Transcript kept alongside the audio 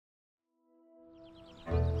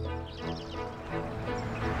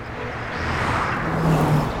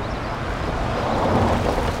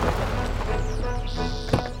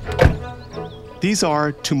These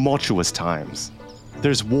are tumultuous times.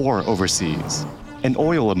 There's war overseas, an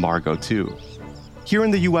oil embargo too. Here in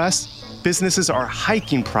the US, businesses are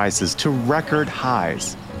hiking prices to record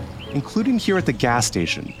highs, including here at the gas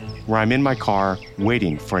station, where I'm in my car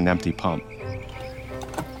waiting for an empty pump.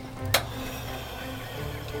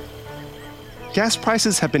 Gas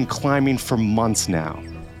prices have been climbing for months now,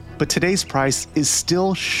 but today's price is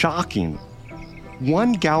still shocking.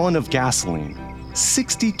 1 gallon of gasoline,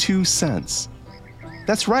 62 cents.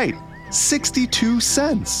 That's right, 62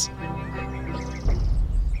 cents.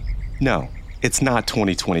 No, it's not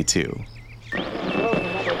 2022.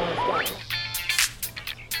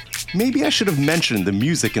 Maybe I should have mentioned the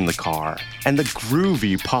music in the car and the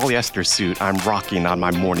groovy polyester suit I'm rocking on my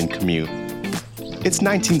morning commute. It's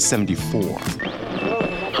 1974.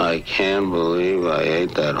 I can't believe I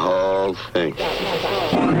ate that whole thing.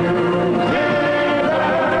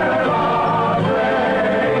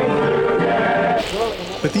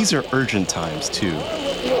 But these are urgent times, too.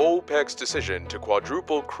 OPEC's decision to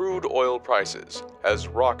quadruple crude oil prices has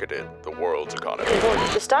rocketed the world's economy.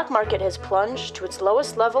 The stock market has plunged to its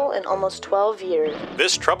lowest level in almost 12 years.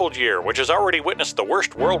 This troubled year, which has already witnessed the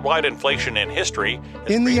worst worldwide inflation in history...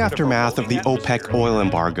 In the aftermath of the OPEC oil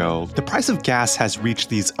embargo, the price of gas has reached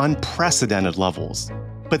these unprecedented levels.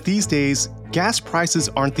 But these days, gas prices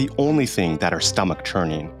aren't the only thing that are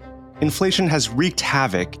stomach-churning. Inflation has wreaked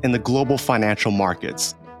havoc in the global financial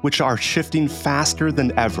markets, which are shifting faster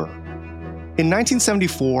than ever. In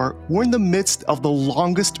 1974, we're in the midst of the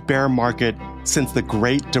longest bear market since the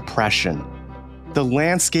Great Depression. The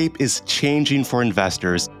landscape is changing for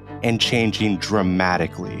investors and changing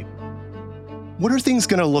dramatically. What are things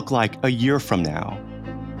going to look like a year from now,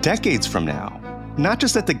 decades from now? Not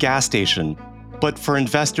just at the gas station, but for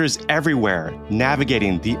investors everywhere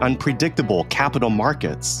navigating the unpredictable capital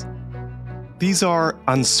markets. These are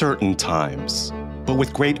uncertain times, but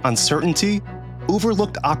with great uncertainty,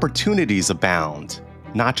 overlooked opportunities abound,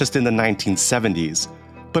 not just in the 1970s,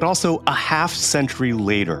 but also a half century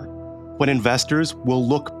later, when investors will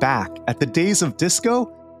look back at the days of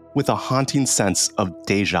disco with a haunting sense of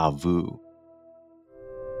déjà vu.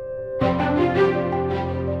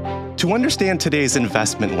 To understand today's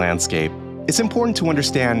investment landscape, it's important to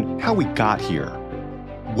understand how we got here.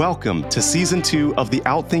 Welcome to Season 2 of the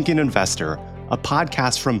OUTThinking Investor, a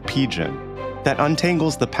podcast from PGIM that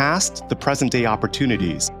untangles the past, the present-day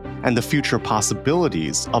opportunities, and the future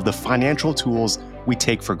possibilities of the financial tools we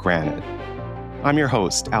take for granted. I'm your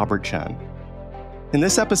host, Albert Chen. In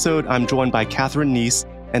this episode, I'm joined by Catherine Neese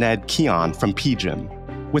and Ed Keon from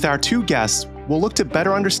PGIM. With our two guests, we'll look to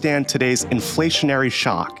better understand today's inflationary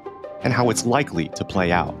shock and how it's likely to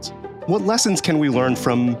play out. What lessons can we learn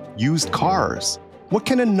from used cars? What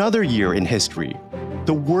can another year in history,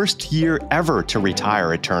 the worst year ever to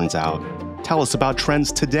retire, it turns out, tell us about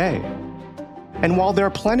trends today? And while there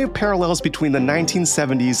are plenty of parallels between the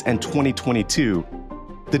 1970s and 2022,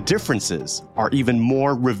 the differences are even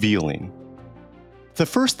more revealing. The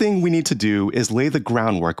first thing we need to do is lay the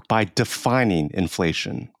groundwork by defining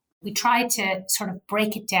inflation. We try to sort of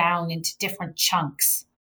break it down into different chunks.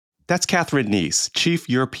 That's Catherine Neese, Chief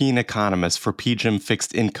European Economist for PGIM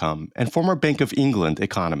Fixed Income and former Bank of England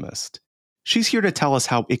economist. She's here to tell us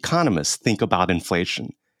how economists think about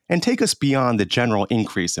inflation and take us beyond the general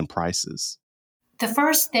increase in prices. The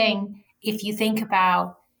first thing, if you think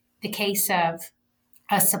about the case of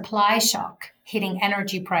a supply shock hitting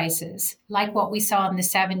energy prices, like what we saw in the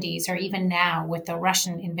 70s or even now with the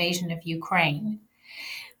Russian invasion of Ukraine,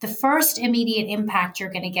 the first immediate impact you're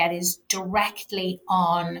going to get is directly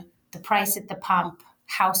on the price at the pump,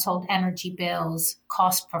 household energy bills,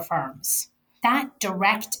 cost per firms. That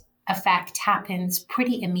direct effect happens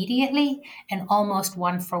pretty immediately and almost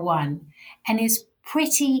one for one, and is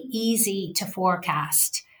pretty easy to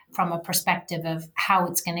forecast from a perspective of how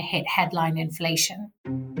it's going to hit headline inflation.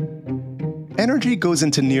 Energy goes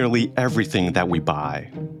into nearly everything that we buy.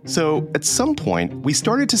 So at some point, we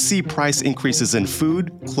started to see price increases in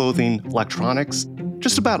food, clothing, electronics,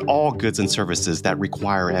 just about all goods and services that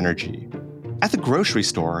require energy. At the grocery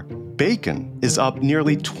store, bacon is up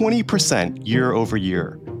nearly 20% year over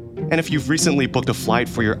year. And if you've recently booked a flight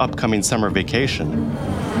for your upcoming summer vacation,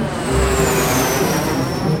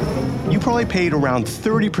 you probably paid around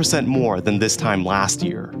 30% more than this time last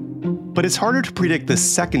year. But it's harder to predict the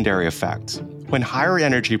secondary effect, when higher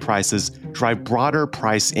energy prices drive broader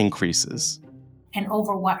price increases. And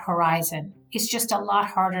over what horizon? It's just a lot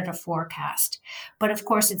harder to forecast. But of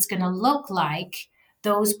course, it's going to look like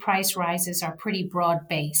those price rises are pretty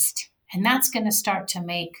broad-based. And that's going to start to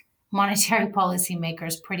make monetary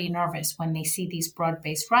policymakers pretty nervous when they see these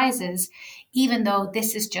broad-based rises, even though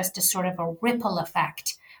this is just a sort of a ripple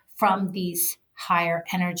effect from these higher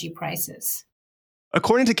energy prices.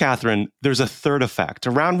 According to Catherine, there's a third effect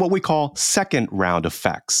around what we call second-round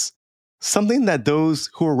effects, something that those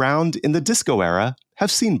who were around in the disco era have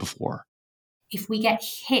seen before. If we get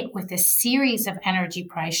hit with a series of energy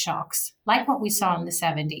price shocks, like what we saw in the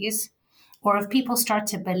 70s, or if people start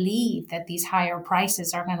to believe that these higher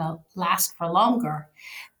prices are going to last for longer,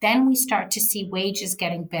 then we start to see wages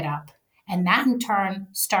getting bid up. And that in turn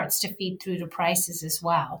starts to feed through to prices as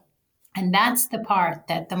well. And that's the part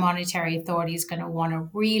that the monetary authority is going to want to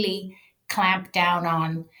really clamp down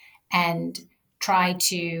on and try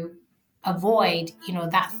to avoid,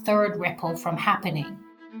 that third ripple from happening.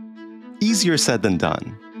 Easier said than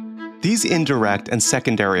done. These indirect and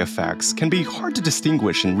secondary effects can be hard to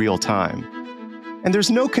distinguish in real time. And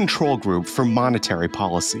there's no control group for monetary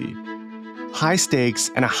policy. High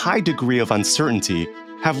stakes and a high degree of uncertainty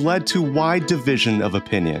have led to wide division of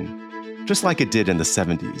opinion, just like it did in the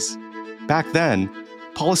 70s. Back then,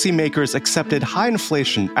 policymakers accepted high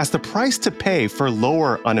inflation as the price to pay for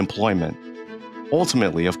lower unemployment.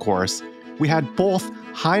 Ultimately, of course, we had both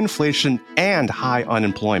high inflation and high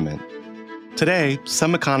unemployment. Today,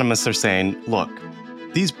 some economists are saying, look,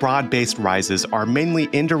 these broad-based rises are mainly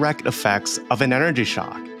indirect effects of an energy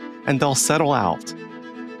shock, and they'll settle out.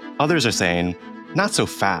 Others are saying, not so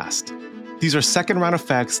fast. These are second-round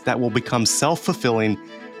effects that will become self-fulfilling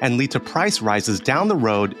and lead to price rises down the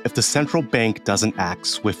road if the central bank doesn't act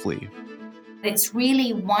swiftly. It's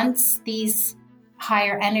really once these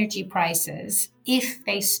higher energy prices, if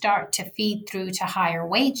they start to feed through to higher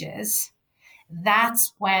wages,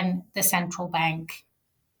 that's when the central bank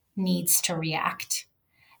needs to react.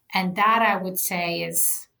 And that, I would say,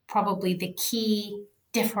 is probably the key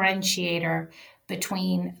differentiator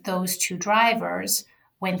between those two drivers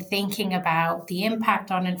when thinking about the impact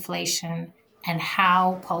on inflation and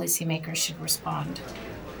how policymakers should respond.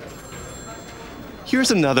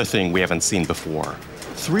 Here's another thing we haven't seen before.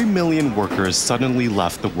 3 million workers suddenly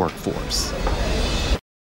left the workforce.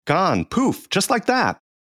 Gone, poof, just like that.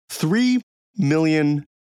 3 million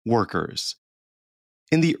workers.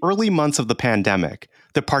 In the early months of the pandemic,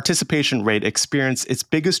 the participation rate experienced its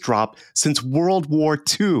biggest drop since World War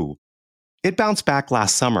II. It bounced back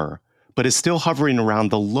last summer, but is still hovering around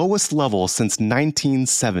the lowest level since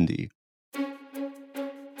 1970.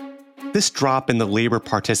 This drop in the labor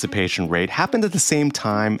participation rate happened at the same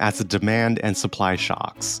time as the demand and supply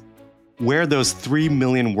shocks. Where those 3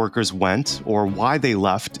 million workers went or why they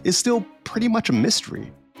left is still pretty much a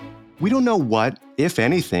mystery. We don't know what, if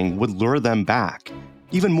anything, would lure them back.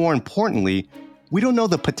 Even more importantly, we don't know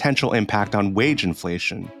the potential impact on wage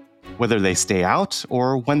inflation, whether they stay out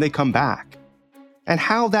or when they come back, and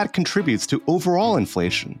how that contributes to overall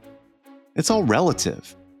inflation. It's all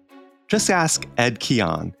relative. Just ask Ed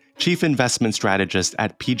Keon, Chief Investment Strategist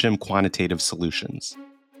at PGIM Quantitative Solutions.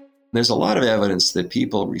 There's a lot of evidence that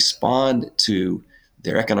people respond to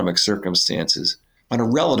their economic circumstances on a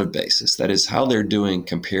relative basis, that is, how they're doing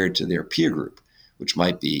compared to their peer group, which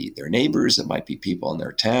might be their neighbors, it might be people in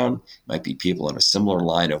their town, it might be people in a similar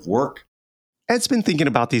line of work. Ed's been thinking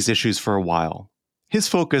about these issues for a while. His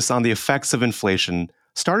focus on the effects of inflation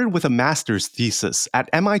started with a master's thesis at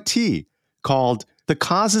MIT called The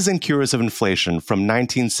Causes and Cures of Inflation from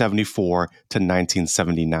 1974 to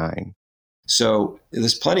 1979. So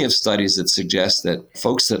there's plenty of studies that suggest that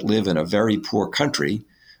folks that live in a very poor country,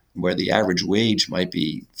 where the average wage might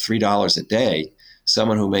be $3 a day,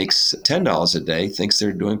 someone who makes $10 a day thinks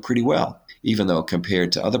they're doing pretty well, even though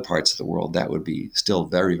compared to other parts of the world, that would be still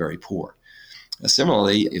very, very poor.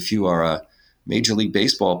 Similarly, if you are a Major League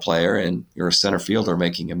Baseball player and you're a center fielder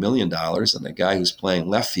making $1 million, and the guy who's playing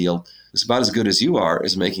left field is about as good as you are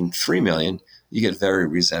is making $3 million, you get very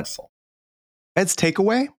resentful. Ed's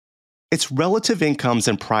takeaway? It's relative incomes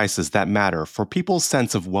and prices that matter for people's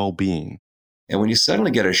sense of well-being. And when you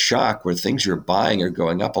suddenly get a shock where things you're buying are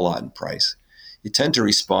going up a lot in price, you tend to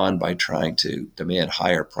respond by trying to demand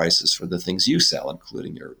higher prices for the things you sell,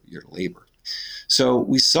 including your labor. So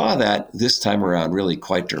we saw that this time around really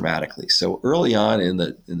quite dramatically. So early on in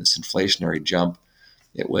this inflationary jump,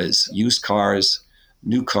 it was used cars,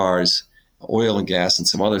 new cars, oil and gas, and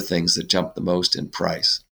some other things that jumped the most in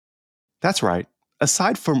price. That's right.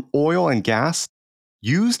 Aside from oil and gas,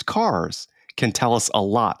 used cars can tell us a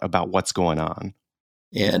lot about what's going on.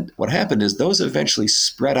 And what happened is those eventually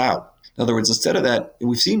spread out. In other words, instead of that,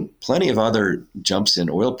 we've seen plenty of other jumps in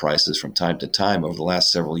oil prices from time to time over the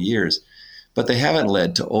last several years, but they haven't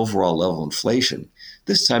led to overall level inflation.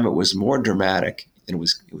 This time it was more dramatic and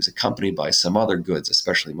it was accompanied by some other goods,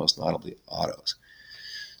 especially most notably autos.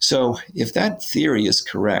 So if that theory is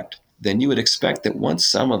correct, then you would expect that once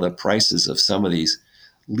some of the prices of some of these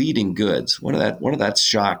leading goods, one of that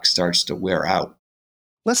shock starts to wear out.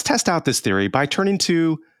 Let's test out this theory by turning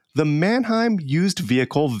to the Manheim Used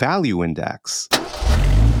Vehicle Value Index.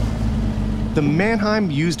 The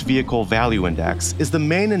Manheim Used Vehicle Value Index is the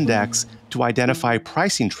main index to identify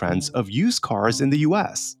pricing trends of used cars in the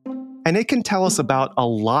US, and it can tell us about a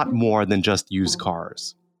lot more than just used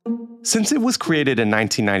cars. Since it was created in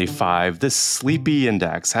 1995, this sleepy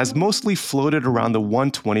index has mostly floated around the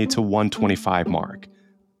 120 to 125 mark.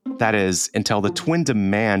 That is, until the twin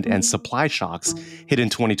demand and supply shocks hit in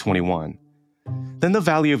 2021. Then the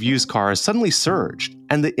value of used cars suddenly surged,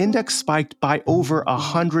 and the index spiked by over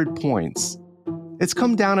 100 points. It's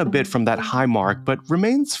come down a bit from that high mark, but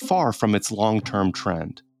remains far from its long-term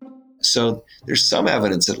trend. So there's some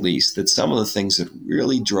evidence, at least, that some of the things that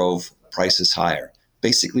really drove prices higher,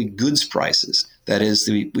 basically goods prices, that is,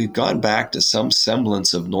 we've gone back to some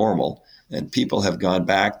semblance of normal, and people have gone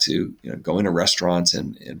back to going to restaurants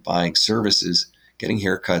and buying services, getting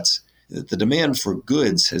haircuts. The demand for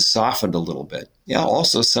goods has softened a little bit. Yeah,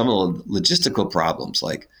 also some of the logistical problems,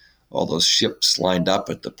 like all those ships lined up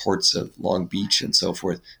at the ports of Long Beach and so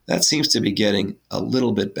forth, that seems to be getting a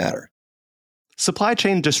little bit better. Supply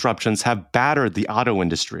chain disruptions have battered the auto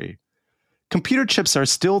industry. Computer chips are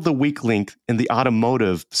still the weak link in the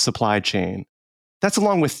automotive supply chain. That's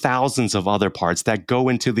along with thousands of other parts that go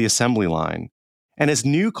into the assembly line. And as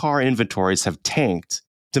new car inventories have tanked,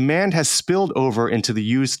 demand has spilled over into the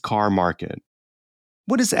used car market.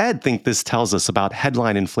 What does Ed think this tells us about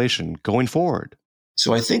headline inflation going forward?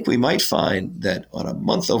 So I think we might find that on a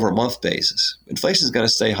month-over-month basis, inflation is going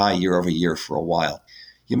to stay high year over year for a while.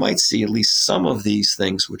 You might see at least some of these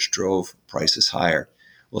things which drove prices higher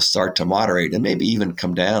will start to moderate and maybe even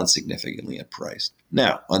come down significantly in price.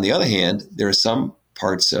 Now, on the other hand, there are some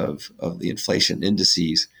parts of the inflation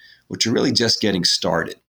indices which are really just getting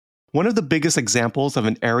started. One of the biggest examples of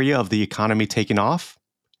an area of the economy taking off?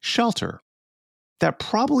 Shelter. That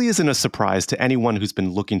probably isn't a surprise to anyone who's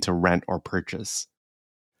been looking to rent or purchase.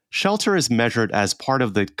 Shelter is measured as part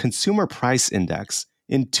of the Consumer Price Index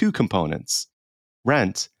in two components: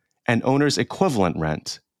 rent and owner's equivalent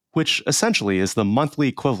rent, which essentially is the monthly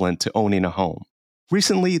equivalent to owning a home.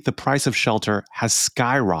 Recently, the price of shelter has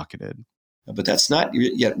skyrocketed. But that's not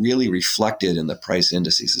yet really reflected in the price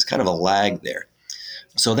indices. There's kind of a lag there.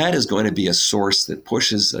 So that is going to be a source that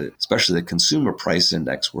pushes, especially the Consumer Price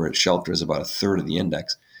Index, where shelter is about a third of the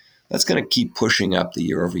index. That's going to keep pushing up the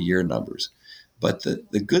year-over-year numbers. But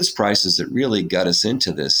the goods prices that really got us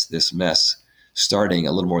into this mess starting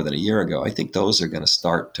a little more than a year ago, I think those are going to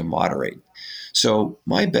start to moderate. So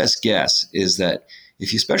my best guess is that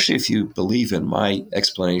especially if you believe in my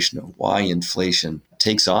explanation of why inflation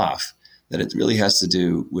takes off, that it really has to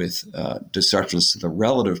do with disruptions to the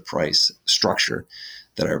relative price structure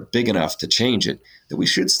that are big enough to change it, that we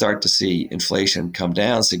should start to see inflation come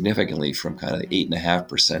down significantly from kind of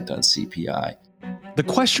 8.5% on CPI. The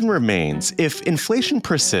question remains, if inflation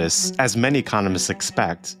persists, as many economists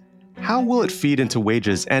expect, how will it feed into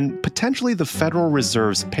wages and potentially the Federal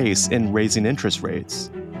Reserve's pace in raising interest rates?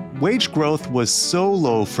 Wage growth was so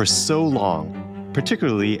low for so long,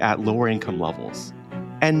 particularly at lower income levels.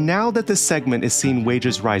 And now that this segment is seeing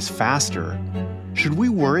wages rise faster, should we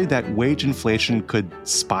worry that wage inflation could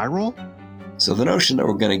spiral? So the notion that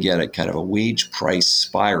we're going to get a kind of a wage price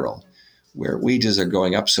spiral, where wages are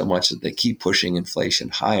going up so much that they keep pushing inflation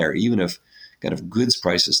higher, even if kind of goods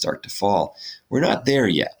prices start to fall, we're not there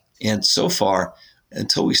yet. And so far,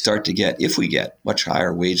 until we start to get, if we get much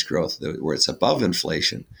higher wage growth where it's above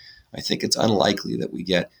inflation, I think it's unlikely that we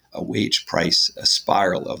get a wage price a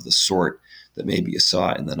spiral of the sort that maybe you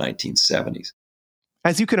saw in the 1970s.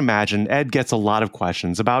 As you can imagine, Ed gets a lot of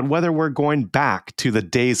questions about whether we're going back to the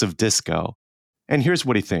days of disco. And here's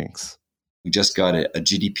what he thinks. We just got a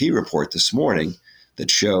GDP report this morning that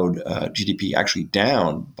showed GDP actually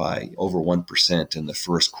down by over 1% in the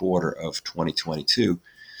first quarter of 2022.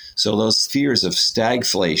 So those fears of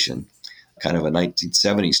stagflation, kind of a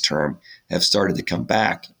 1970s term, have started to come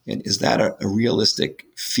back. And is that a realistic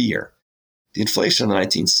fear? The inflation in the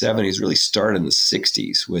 1970s really started in the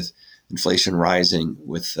 60s with inflation rising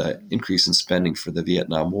with increase in spending for the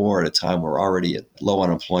Vietnam War at a time we're already at low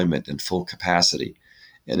unemployment and full capacity.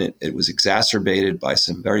 And it was exacerbated by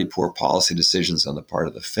some very poor policy decisions on the part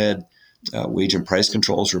of the Fed. Wage and price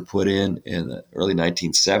controls were put in the early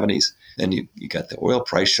 1970s. Then you got the oil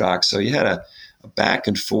price shock. So you had a back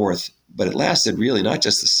and forth, but it lasted really not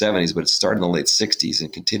just the 70s, but it started in the late 60s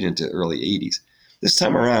and continued into the early 80s. This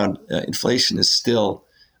time around, inflation is still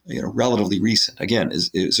relatively recent. Again,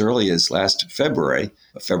 as early as last February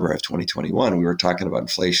of 2021, we were talking about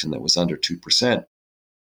inflation that was under 2%.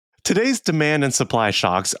 Today's demand and supply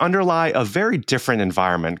shocks underlie a very different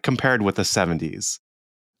environment compared with the 70s.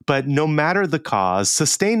 But no matter the cause,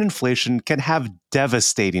 sustained inflation can have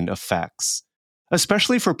devastating effects,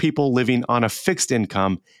 especially for people living on a fixed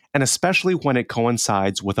income and especially when it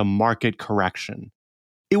coincides with a market correction.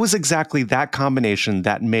 It was exactly that combination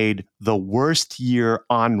that made the worst year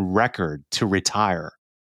on record to retire.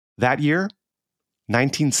 That year,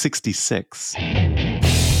 1966.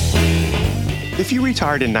 If you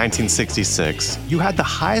retired in 1966, you had the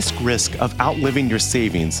highest risk of outliving your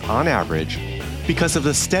savings on average because of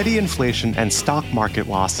the steady inflation and stock market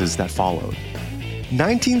losses that followed.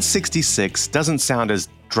 1966 doesn't sound as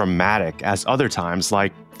dramatic as other times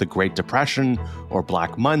like the Great Depression or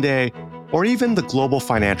Black Monday or even the global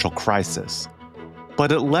financial crisis.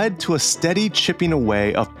 But it led to a steady chipping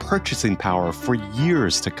away of purchasing power for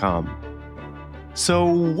years to come. So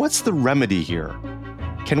what's the remedy here?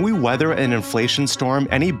 Can we weather an inflation storm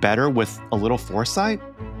any better with a little foresight?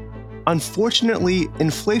 Unfortunately,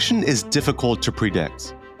 inflation is difficult to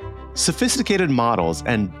predict. Sophisticated models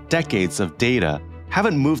and decades of data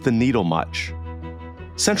haven't moved the needle much.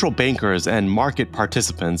 Central bankers and market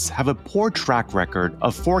participants have a poor track record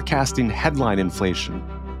of forecasting headline inflation,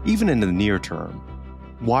 even in the near term.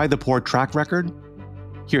 Why the poor track record?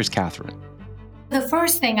 Here's Catherine. The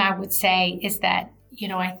first thing I would say is that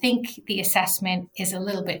I think the assessment is a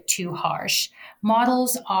little bit too harsh.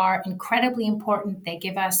 Models are incredibly important. They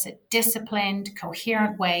give us a disciplined,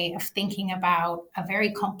 coherent way of thinking about a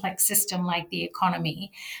very complex system like the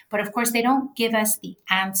economy. But of course, they don't give us the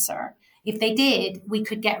answer. If they did, we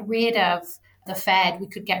could get rid of the Fed, we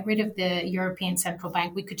could get rid of the European Central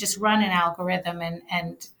Bank, we could just run an algorithm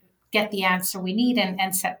and get the answer we need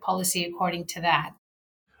and set policy according to that.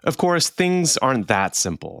 Of course, things aren't that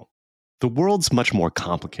simple. The world's much more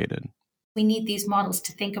complicated. We need these models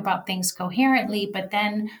to think about things coherently, but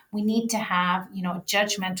then we need to have, a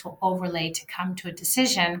judgmental overlay to come to a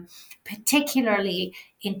decision, particularly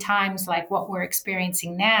in times like what we're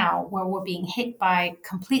experiencing now, where we're being hit by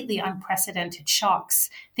completely unprecedented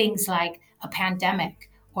shocks, things like a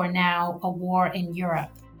pandemic or now a war in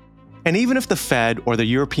Europe. And even if the Fed or the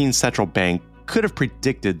European Central Bank could have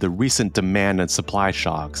predicted the recent demand and supply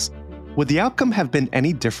shocks, would the outcome have been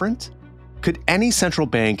any different? Could any central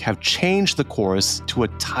bank have changed the course to a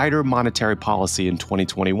tighter monetary policy in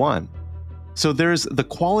 2021? So there's the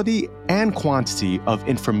quality and quantity of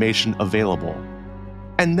information available.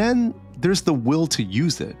 And then there's the will to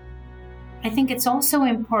use it. I think it's also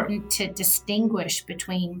important to distinguish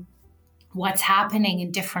between what's happening in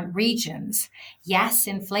different regions. Yes,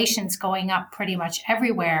 inflation's going up pretty much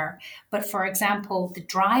everywhere, but for example, the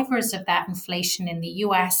drivers of that inflation in the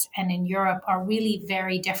US and in Europe are really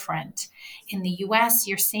very different. In the US,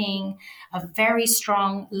 you're seeing a very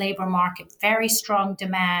strong labor market, very strong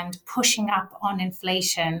demand pushing up on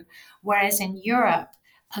inflation, whereas in Europe,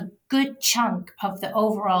 a good chunk of the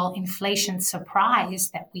overall inflation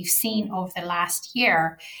surprise that we've seen over the last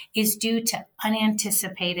year is due to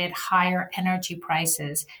unanticipated higher energy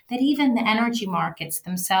prices that even the energy markets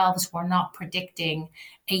themselves were not predicting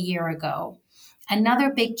a year ago. Another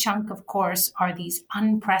big chunk, of course, are these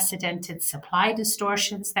unprecedented supply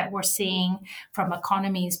distortions that we're seeing from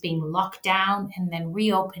economies being locked down and then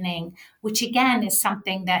reopening, which again is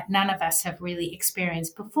something that none of us have really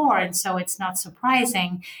experienced before. And so it's not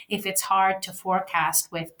surprising if it's hard to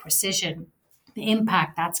forecast with precision the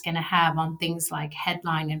impact that's going to have on things like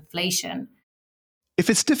headline inflation. If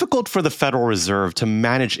it's difficult for the Federal Reserve to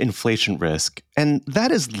manage inflation risk, and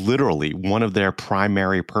that is literally one of their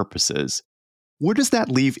primary purposes, where does that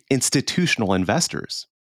leave institutional investors?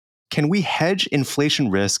 Can we hedge inflation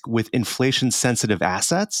risk with inflation-sensitive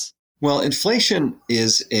assets? Well, inflation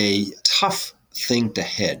is a tough thing to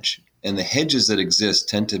hedge. And the hedges that exist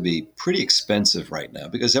tend to be pretty expensive right now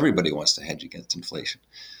because everybody wants to hedge against inflation.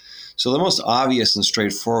 So the most obvious and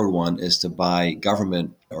straightforward one is to buy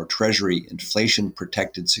government or treasury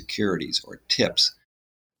inflation-protected securities, or TIPS.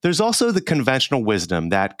 There's also the conventional wisdom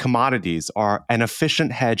that commodities are an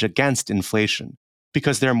efficient hedge against inflation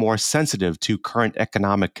because they're more sensitive to current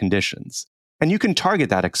economic conditions. And you can target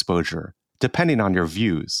that exposure depending on your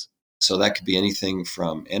views. So that could be anything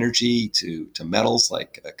from energy to metals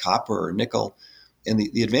like copper or nickel. And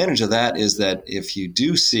the advantage of that is that if you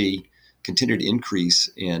do see continued increase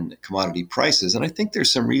in commodity prices, and I think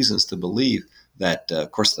there's some reasons to believe that,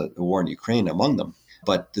 of course, the war in Ukraine among them,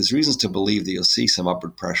 but there's reasons to believe that you'll see some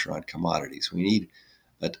upward pressure on commodities. We need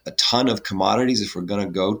a ton of commodities if we're going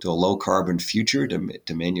to go to a low carbon future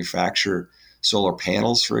to manufacture solar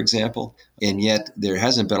panels, for example. And yet there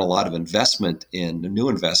hasn't been a lot of new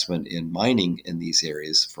investment in mining in these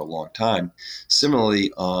areas for a long time.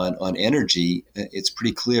 Similarly, on energy, it's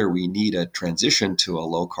pretty clear we need a transition to a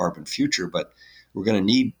low carbon future, but we're going to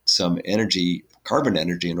need some energy, carbon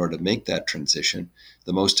energy, in order to make that transition.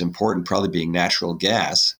 The most important probably being natural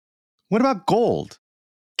gas. What about gold?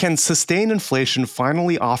 Can sustained inflation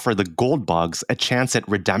finally offer the gold bugs a chance at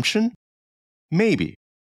redemption? Maybe.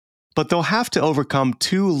 But they'll have to overcome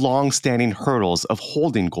two long-standing hurdles of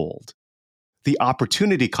holding gold: the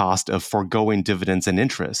opportunity cost of foregoing dividends and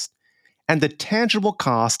interest, and the tangible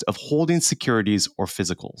cost of holding securities or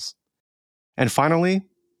physicals. And finally,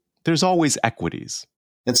 there's always equities.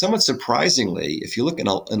 And somewhat surprisingly, if you look in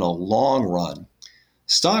a long run,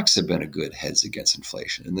 stocks have been a good hedge against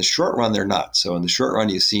inflation. In the short run, they're not. So in the short run,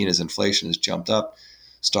 you've seen as inflation has jumped up,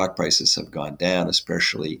 stock prices have gone down,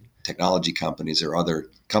 especially technology companies or other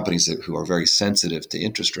companies who are very sensitive to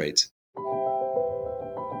interest rates.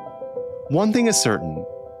 One thing is certain: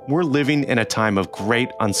 we're living in a time of great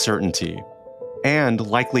uncertainty and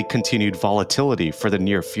likely continued volatility for the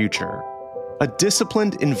near future. A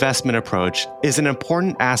disciplined investment approach is an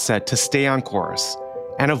important asset to stay on course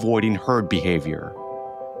and avoiding herd behavior.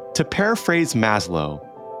 To paraphrase Maslow,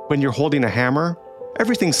 when you're holding a hammer,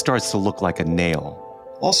 everything starts to look like a nail.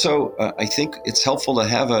 Also, I think it's helpful to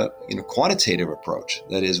have a quantitative approach.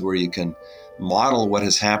 That is, where you can model what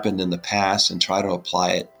has happened in the past and try to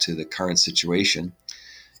apply it to the current situation.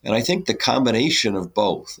 And I think the combination of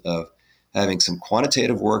both, of having some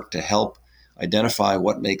quantitative work to help identify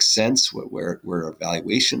what makes sense, where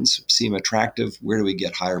valuations seem attractive, where do we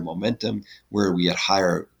get higher momentum, where do we get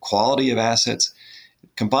higher quality of assets,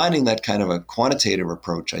 combining that kind of a quantitative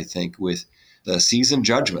approach, I think, with the seasoned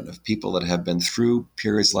judgment of people that have been through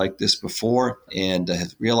periods like this before and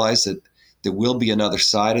have realized that there will be another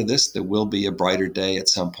side of this. There will be a brighter day at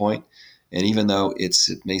some point. And even though it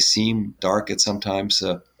may seem dark at sometimes,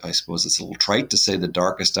 I suppose it's a little trite to say the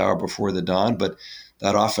darkest hour before the dawn, but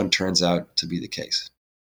that often turns out to be the case.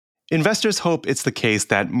 Investors hope it's the case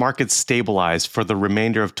that markets stabilize for the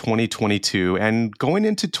remainder of 2022 and going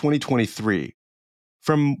into 2023.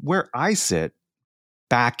 From where I sit,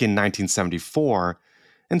 back in 1974,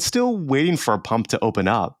 and still waiting for a pump to open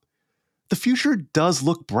up, the future does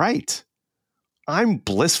look bright. I'm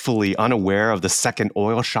blissfully unaware of the second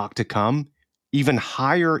oil shock to come, even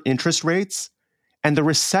higher interest rates, and the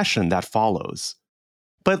recession that follows.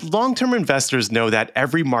 But long-term investors know that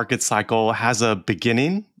every market cycle has a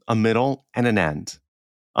beginning, a middle, and an end.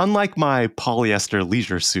 Unlike my polyester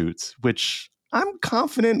leisure suits, which I'm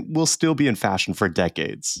confident will still be in fashion for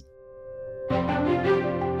decades.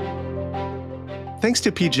 Thanks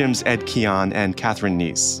to PGIM's Ed Keon and Catherine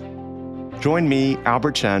Neese. Join me,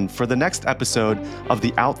 Albert Chen, for the next episode of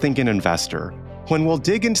the OUTThinking Investor, when we'll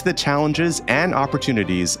dig into the challenges and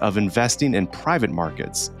opportunities of investing in private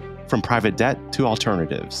markets, from private debt to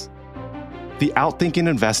alternatives. The OUTThinking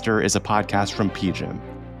Investor is a podcast from PGIM.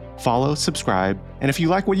 Follow, subscribe, and if you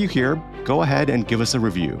like what you hear, go ahead and give us a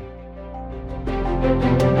review.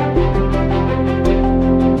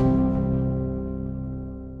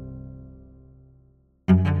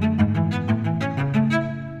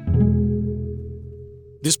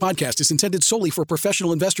 This podcast is intended solely for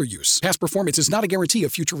professional investor use. Past performance is not a guarantee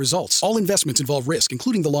of future results. All investments involve risk,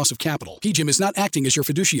 including the loss of capital. PGIM is not acting as your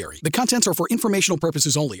fiduciary. The contents are for informational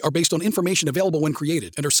purposes only, are based on information available when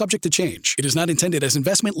created, and are subject to change. It is not intended as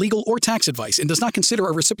investment, legal, or tax advice and does not consider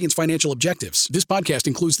a recipient's financial objectives. This podcast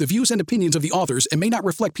includes the views and opinions of the authors and may not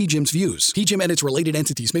reflect PGIM's views. PGIM and its related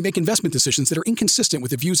entities may make investment decisions that are inconsistent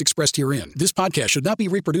with the views expressed herein. This podcast should not be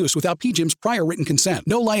reproduced without PGIM's prior written consent.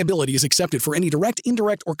 No liability is accepted for any direct,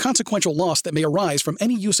 indirect, or consequential loss that may arise from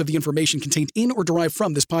any use of the information contained in or derived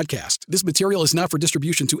from this podcast. This material is not for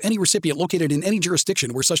distribution to any recipient located in any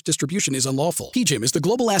jurisdiction where such distribution is unlawful. PGIM is the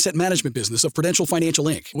global asset management business of Prudential Financial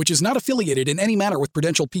Inc., which is not affiliated in any manner with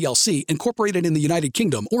Prudential plc, incorporated in the United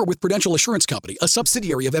Kingdom, or with Prudential Assurance Company, a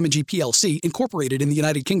subsidiary of M&G plc, incorporated in the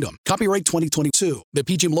United Kingdom. Copyright 2022. The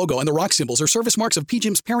PGIM logo and the rock symbols are service marks of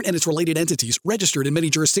PGIM's parent and its related entities, registered in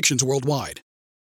many jurisdictions worldwide.